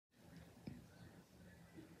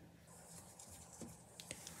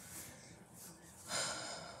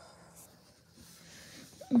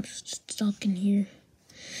I'm just stuck in here.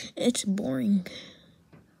 It's boring.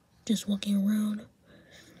 Just walking around.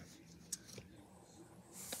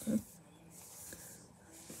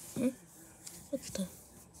 What the?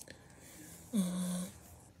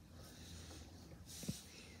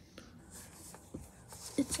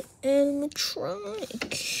 It's an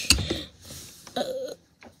animatronic.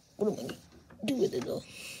 What am I gonna do with it though?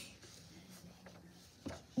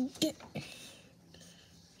 Get.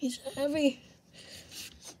 He's heavy.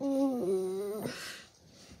 I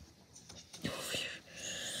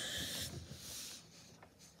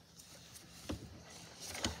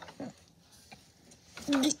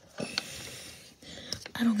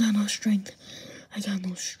don't got no strength. I got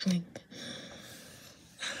no strength.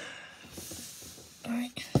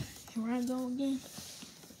 Alright, here I go again.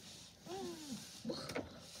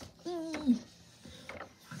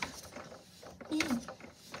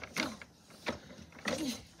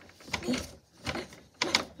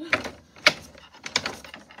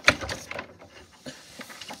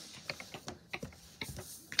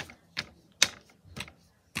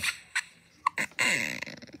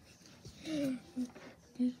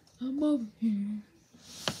 I'm over here.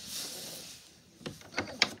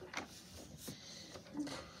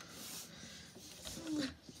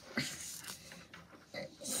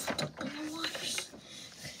 Stuck in the waters.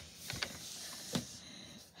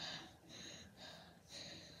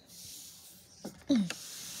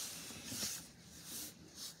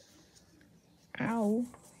 Ow.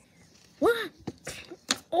 What?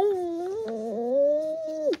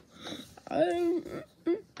 Oh.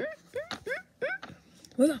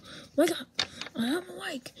 Wake up. I'm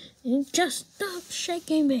awake. You just stop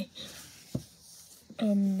shaking me. How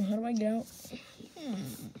do I get out?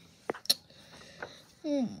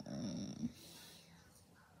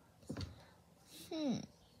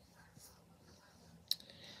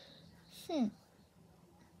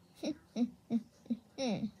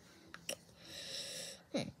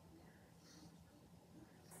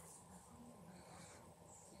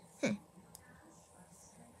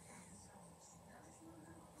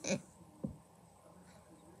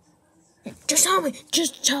 Just tell me.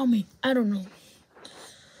 Just tell me. I don't know.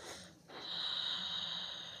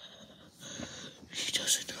 She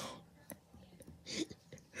doesn't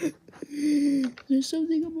know. There's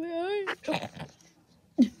something on my eye.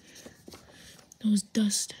 That was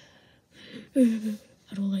dust. I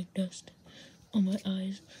don't like dust on my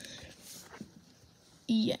eyes.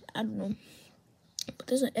 Yeah, I don't know. But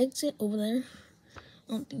there's an exit over there. I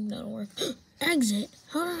don't think that'll work. Exit?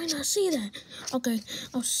 How did I not see that? Okay,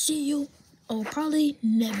 I'll see you. Oh, probably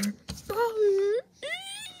never.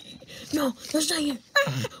 No, that's not here.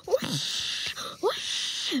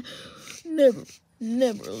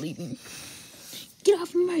 Never leaving. Get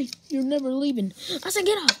off me. You're never leaving. I said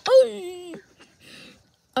get off.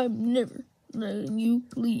 I'm never letting you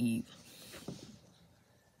leave.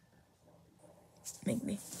 Make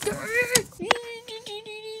me. No.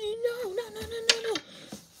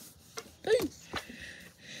 Hey.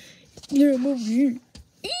 You're over here.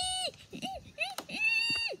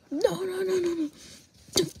 No.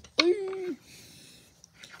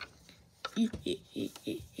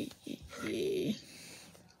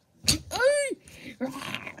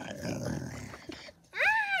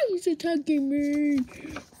 He's attacking me.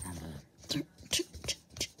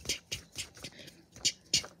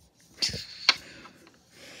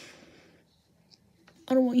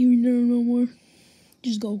 I don't want you in there no more.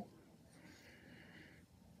 Just go.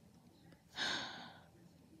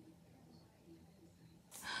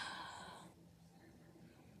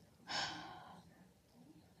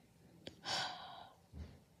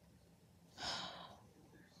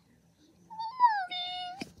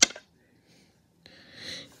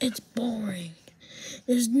 It's boring.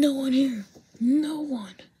 There's no one here. No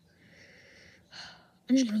one.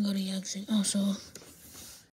 I'm just gonna go to the exit. Also,